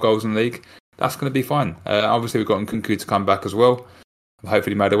that, 12 goals in the league, that's going to be fine. Obviously, we've got Nkunku to come back as well.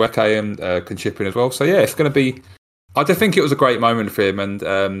 Hopefully, Madueke can chip in as well. So yeah, it's going to be. I just think it was a great moment for him, and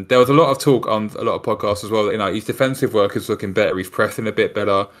there was a lot of talk on a lot of podcasts as well. His defensive work is looking better. He's pressing a bit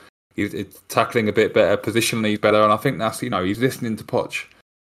better. He's tackling a bit better, positionally he's better, and I think that's he's listening to Poch.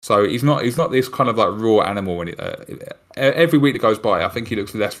 So he's not this kind of like raw animal. When every week that goes by, I think he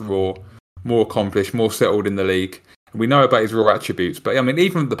looks less raw, more accomplished, more settled in the league. And we know about his raw attributes, but I mean,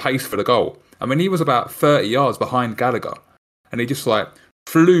 even the pace for the goal. I mean, he was about 30 yards behind Gallagher, and he just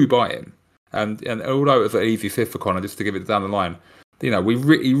flew by him. And although it was an easy fifth for Connor, just to give it down the line, he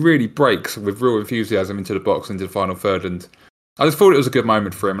really breaks with real enthusiasm into the box, into the final third, and I just thought it was a good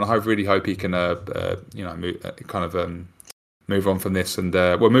moment for him, and I really hope he can, move on from this, and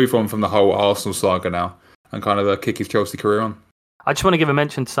move on from the whole Arsenal saga now, and kind of kick his Chelsea career on. I just want to give a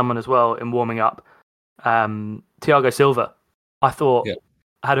mention to someone as well in warming up. Thiago Silva, I thought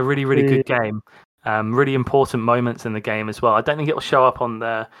had a really, really good game. Really important moments in the game as well. I don't think it will show up on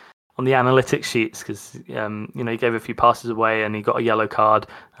the analytics sheets because he gave a few passes away and he got a yellow card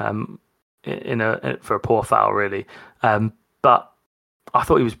for a poor foul, really. But I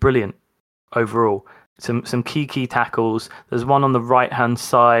thought he was brilliant overall. Some key tackles. There's one on the right hand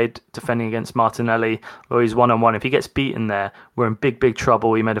side defending against Martinelli where he's 1-on-1. If he gets beaten there, we're in big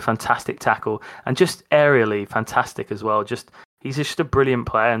trouble. He made a fantastic tackle and just aerially fantastic as well. He's just a brilliant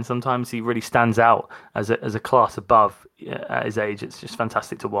player, and sometimes he really stands out as a class above at his age. It's just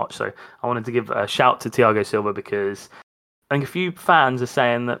fantastic to watch. So I wanted to give a shout to Thiago Silva because I think a few fans are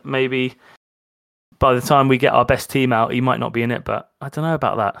saying that maybe by the time we get our best team out, he might not be in it. But I don't know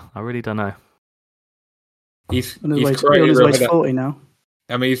about that. I really don't know. He's on his way to 40 now.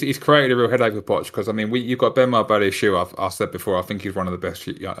 I mean, he's created a real headache for Poch because, I mean, you've got Ben Marbella-Shoe. I've said before, I think he's one of the best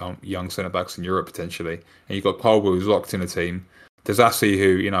young centre-backs in Europe, potentially. And you've got Colwell, who's locked in a team. There's Assi,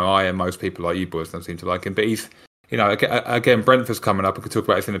 who, I and most people like you boys don't seem to like him. But he's, again, Brentford's coming up. I could talk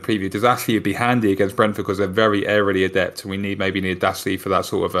about this in the preview. Does Assi would be handy against Brentford because they're very aerially adept. And we need Dassi for that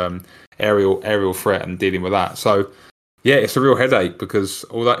sort of aerial threat and dealing with that. So, yeah, it's a real headache because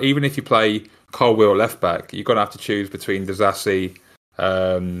even if you play Colwell left back, you're going to have to choose between Dassi,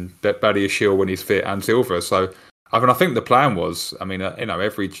 Badiashile when he's fit, and Silva. So I think the plan was,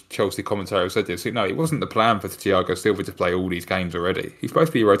 every Chelsea commentator said this. It wasn't the plan for Thiago Silva to play all these games already. He's supposed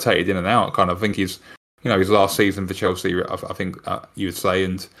to be rotated in and out. I think he's, his last season for Chelsea. I think you would say,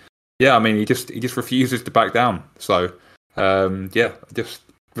 and he just refuses to back down. So just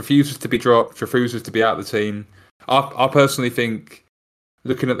refuses to be dropped, refuses to be out of the team. I personally think,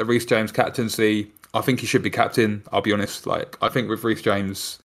 looking at the Reece James captaincy, I think he should be captain. I'll be honest. I think with Reece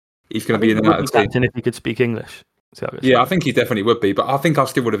James, he's going to be in and out of the team. Captain if he could speak English. I think he definitely would be. But I think I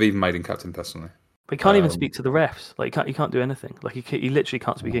still would have even made him captain personally. But he can't even speak to the refs. He can't do anything. He literally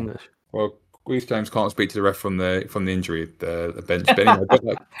can't speak English. Well, Reece James can't speak to the ref from the injury, the bench. But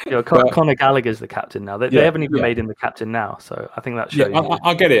anyway, Conor Gallagher's the captain now. They haven't even made him the captain now. So I think that shows. Yeah,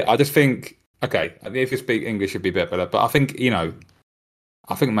 I get it. I just think, okay, if you speak English, it'd be a bit better. But I think,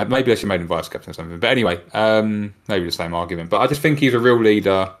 I think maybe I should have made him vice captain or something. But anyway, maybe the same argument. But I just think he's a real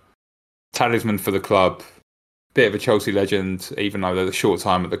leader, talisman for the club, bit of a Chelsea legend, even though they're a short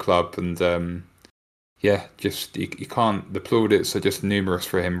time at the club. And you can't. The plaudits are just numerous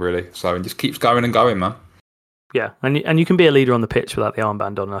for him, really. So it just keeps going and going, man. Yeah, and you can be a leader on the pitch without the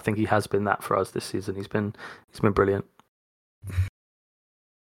armband on. And I think he has been that for us this season. He's been brilliant.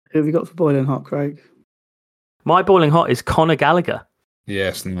 Who have you got for boiling hot, Craig? My boiling hot is Conor Gallagher.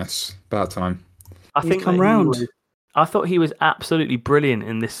 Yes, nice. About time. I think come round. I thought he was absolutely brilliant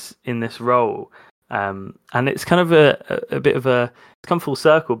in this role, and it's kind of a bit of it's come full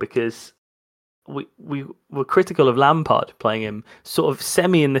circle because we were critical of Lampard playing him sort of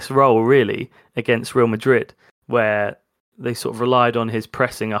semi in this role really against Real Madrid, where they sort of relied on his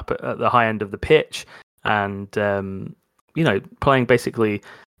pressing up at the high end of the pitch and playing basically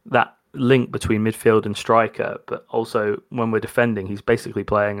that link between midfield and striker, but also when we're defending, he's basically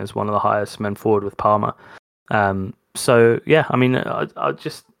playing as one of the highest men forward with Palmer. So yeah, I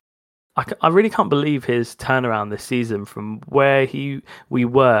really can't believe his turnaround this season from where we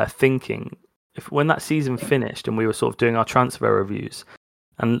were thinking when that season finished and we were sort of doing our transfer reviews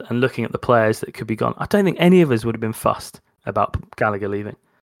and looking at the players that could be gone. I don't think any of us would have been fussed about Gallagher leaving.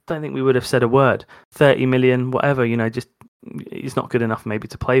 I don't think we would have said a word. 30 million, whatever, just he's not good enough maybe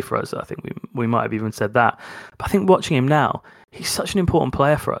to play for us. I think we might have even said that. But I think watching him now, he's such an important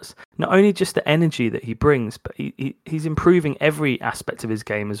player for us. Not only just the energy that he brings, but he's improving every aspect of his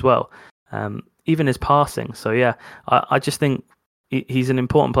game as well, even his passing. So yeah, I just think he's an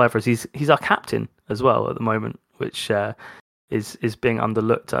important player for us. He's our captain as well at the moment, which is being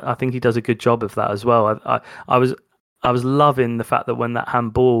underlooked. I think he does a good job of that as well. I was loving the fact that when that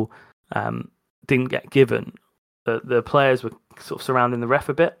handball didn't get given, the players were sort of surrounding the ref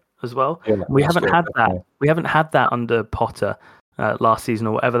a bit as well. Yeah, we haven't had that. We haven't had that under Potter last season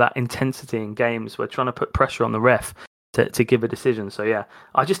or whatever. That intensity in games, we're trying to put pressure on the ref to give a decision. So yeah,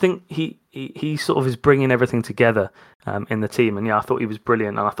 I just think he sort of is bringing everything together in the team. And yeah, I thought he was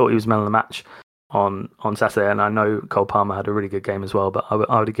brilliant, and I thought he was man of the match on Saturday. And I know Cole Palmer had a really good game as well, but I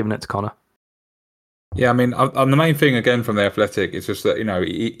would have given it to Connor. Yeah, I mean, the main thing again from the Athletic is just that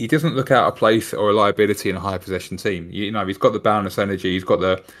he doesn't look out of place or a liability in a high possession team. He's got the boundless energy, he's got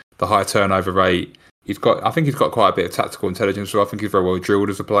the high turnover rate. I think he's got quite a bit of tactical intelligence. So I think he's very well drilled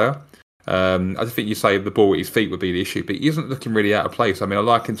as a player. I just think you say the ball at his feet would be the issue, but he isn't looking really out of place. I mean, I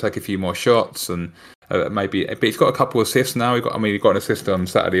like him to take a few more shots and maybe, but he's got a couple of assists now. He got an assist on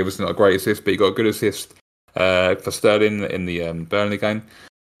Saturday. Obviously not a great assist, but he got a good assist for Sterling in the Burnley game.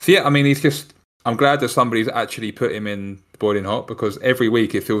 So yeah, I mean, I'm glad that somebody's actually put him in boiling hot, because every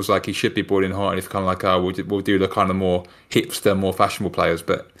week it feels like he should be boiling hot, and it's kind of like, oh, we'll do the kind of more hipster, more fashionable players.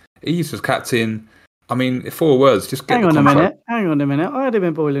 But he's just captain. I mean, 4 words, just get Hang on a minute. I had him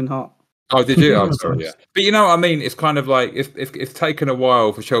in boiling hot. Oh, did you? I'm sorry. Yeah, but you know what I mean. It's kind of like it's taken a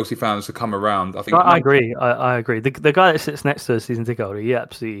while for Chelsea fans to come around. I think. I agree. I agree. The guy that sits next to us, season ticket holder,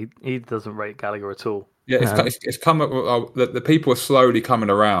 he doesn't rate Gallagher at all. Yeah, it's come. The people are slowly coming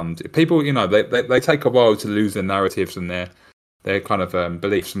around. People, you know, they take a while to lose their narratives and their kind of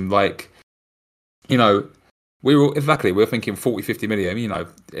beliefs, and like, you know, we're thinking 40-50 million, you know,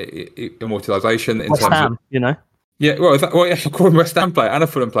 immortalisation in West terms Ham, of, you know. Yeah, well, I call him West Ham player and a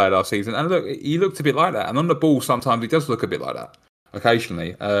Fulham player last season, and look, he looked a bit like that. And on the ball, sometimes he does look a bit like that,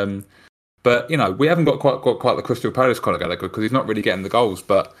 occasionally. But you know, we haven't got quite the Crystal Palace kind of Gallagher, because he's not really getting the goals,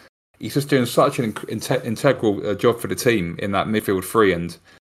 but he's just doing such an integral job for the team in that midfield three. And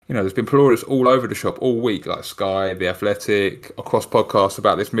you know, there's been plaudits all over the shop all week, like Sky, The Athletic, across podcasts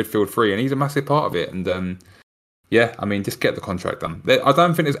about this midfield three, and he's a massive part of it. And yeah, I mean, just get the contract done. I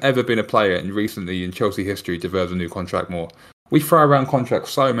don't think there's ever been a player recently in Chelsea history who deserves a new contract more. We throw around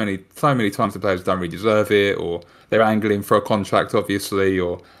contracts so many times the players don't really deserve it, or they're angling for a contract, obviously,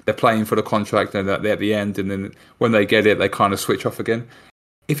 or they're playing for the contract and they're at the end, and then when they get it, they kind of switch off again.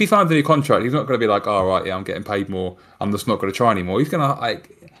 If he signs a new contract, he's not going to be like, oh, right, yeah, I'm getting paid more, I'm just not going to try anymore. He's going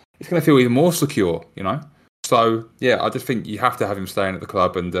to feel even more secure, you know? So, yeah, I just think you have to have him staying at the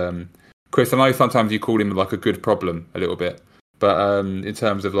club. And Chris, I know sometimes you call him like a good problem a little bit, but in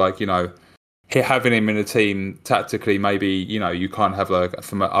terms of like, you know, having him in the team tactically, maybe, you know, you can't have like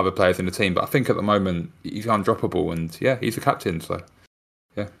some other players in the team, but I think at the moment he's undroppable, and yeah, he's a captain. So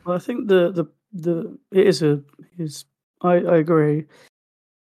yeah. Well, I think I agree.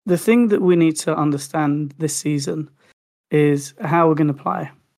 The thing that we need to understand this season is how we're going to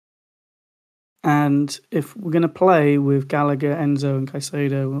play. And if we're going to play with Gallagher, Enzo, and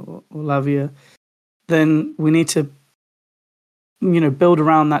Caicedo or Lavia, then we need to, you know, build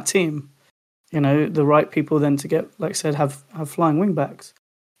around that team. You know, the right people then to get, like I said, have flying wing backs,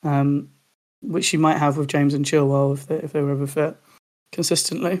 which you might have with James and Chilwell if they were ever fit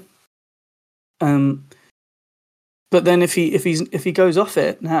consistently. But then if he goes off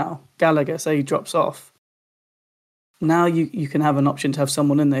it now, Gallagher, say he drops off, now you can have an option to have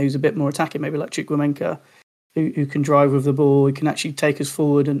someone in there who's a bit more attacking, maybe like Chukwuemeka, who can drive with the ball, who can actually take us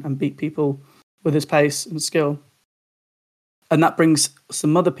forward and beat people with his pace and skill. And that brings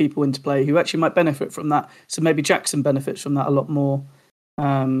some other people into play who actually might benefit from that. So maybe Jackson benefits from that a lot more,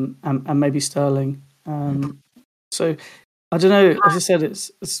 and maybe Sterling. So I don't know. As I said,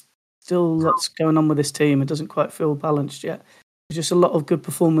 it's still lots going on with this team. It doesn't quite feel balanced yet. There's just a lot of good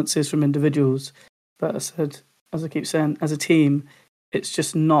performances from individuals. But as I keep saying, as a team, it's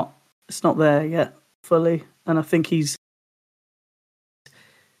just not there yet fully. And I think he's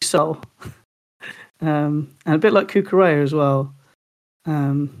so. And a bit like Cucurella as well.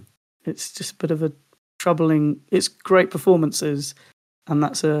 It's just a bit of a troubling. It's great performances, and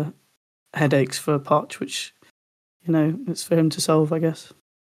that's a headaches for Poch, which, you know, it's for him to solve, I guess.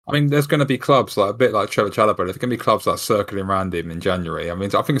 I mean, there's going to be clubs like a bit like Trevor Chalobah. There's going to be clubs like circling around him in January. I mean,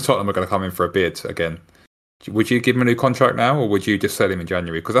 I think Tottenham are going to come in for a bid again. Would you give him a new contract now, or would you just sell him in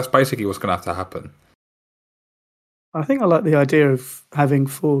January? Because that's basically what's going to have to happen. I think I like the idea of having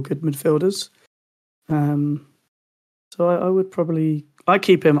 4 good midfielders. So I would probably... I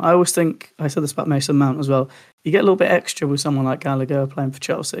keep him. I always think... I said this about Mason Mount as well. You get a little bit extra with someone like Gallagher playing for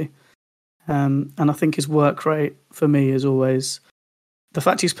Chelsea. And I think his work rate, for me, is always... The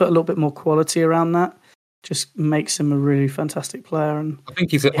fact he's put a little bit more quality around that just makes him a really fantastic player. And I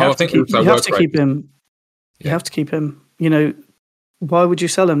think he's... You have to keep him. You have to keep him. You know, why would you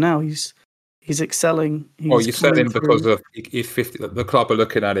sell him now? He's excelling. Well, you sell him because of if 50. The club are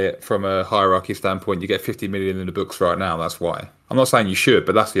looking at it from a hierarchy standpoint. You get 50 million in the books right now. That's why. I'm not saying you should,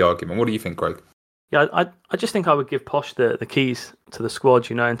 but that's the argument. What do you think, Craig? Yeah, I just think I would give Posh the keys to the squad,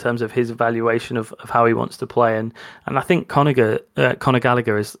 you know, in terms of his evaluation of how he wants to play. And I think Conor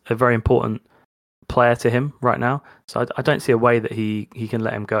Gallagher is a very important player to him right now. So I don't see a way that he can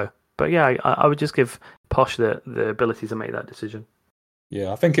let him go. But yeah, I would just give Posh the ability to make that decision.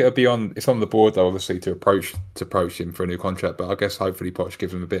 Yeah, I think it's on the board though, obviously, to approach him for a new contract. But I guess hopefully Poch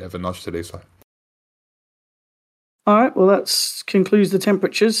gives him a bit of a nudge to do so. All right, well, that concludes the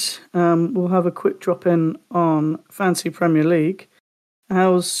temperatures. We'll have a quick drop in on Fantasy Premier League.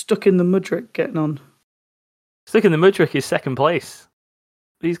 How's Stuck in the Mudrick getting on? Stuck in the Mudrick is second place.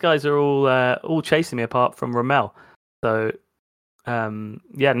 These guys are all chasing me apart from Rommel. So,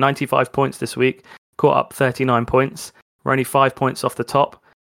 95 points this week. Caught up 39 points. We're only 5 points off the top.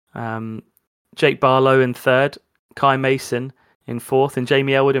 Jake Barlow in third. Kai Mason in fourth. And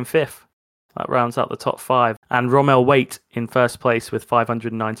Jamie Elwood in fifth. That rounds out the top 5. And Rommel Waite in first place with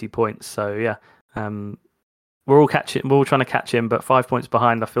 590 points. So, we're all trying to catch him, but 5 points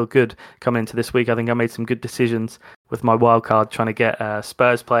behind. I feel good coming into this week. I think I made some good decisions with my wild card, trying to get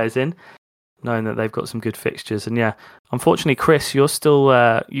Spurs players in, knowing that they've got some good fixtures. And unfortunately, Chris, you're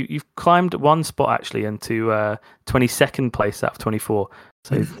still you've climbed one spot actually into 22nd place out of 24.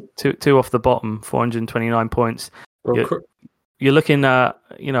 So two off the bottom, 429 points. Well, You're looking at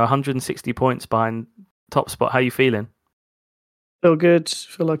 160 points behind top spot. How are you feeling? Feel good.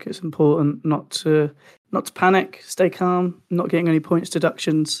 Feel like it's important not to panic. Stay calm. Not getting any points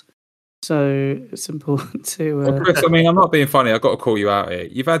deductions. So it's important to. Well, Chris, I mean, I'm not being funny. I've got to call you out here.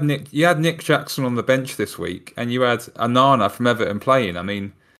 You had Nick Jackson on the bench this week, and you had Anana from Everton playing. I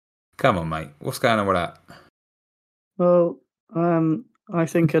mean, come on, mate. What's going on with that? Well, I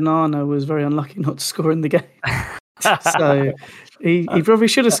think Anana was very unlucky not to score in the game. So he probably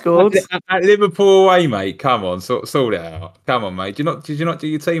should have scored. At Liverpool away, mate. Come on, sort it out. Come on, mate. Did you not do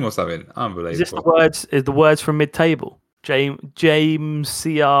your team or something? Unbelievable. Is this the words from mid-table? James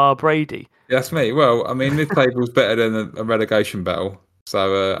C.R. Brady. Yeah, that's me. Well, I mean, mid-table's better than a relegation battle.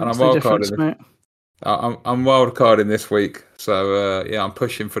 So, and I'm wildcarding. I'm wildcarding this week. So, I'm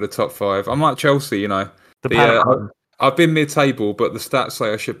pushing for the top 5. I'm like Chelsea, I've been mid-table, but the stats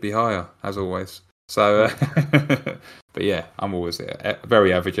say I should be higher, as always. So, but yeah, I'm always a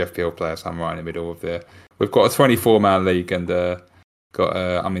very average FPL player, so I'm right in the middle of there. We've got a 24-man league, and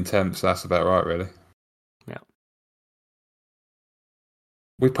I'm in 10th, so that's about right, really. Yeah.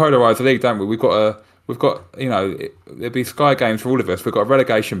 We polarise the league, don't we? We've got there'll be Sky games for all of us. We've got a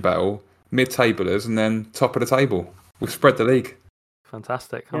relegation battle, mid-tablers, and then top of the table. We've spread the league.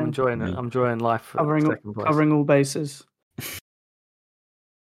 Fantastic. I'm enjoying it. I'm enjoying life. Covering all bases.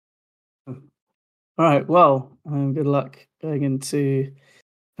 All right, well, good luck going into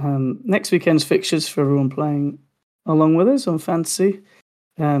next weekend's fixtures for everyone playing along with us on Fantasy.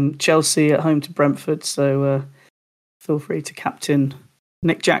 Chelsea at home to Brentford, so feel free to captain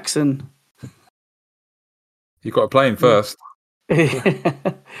Nick Jackson. You've got to play him first.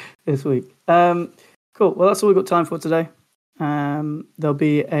 This week. Cool, well, that's all we've got time for today. There'll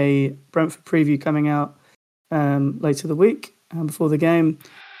be a Brentford preview coming out later the week before the game.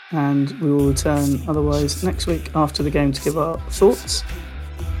 And we will return otherwise next week after the game to give our thoughts.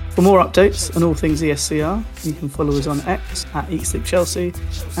 For more updates on all things ESCR, you can follow us on X at EatSleepChelsea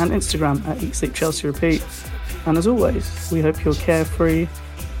and Instagram at EatSleepChelseaRepeat. And as always, we hope you're carefree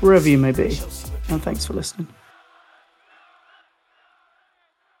wherever you may be. And thanks for listening.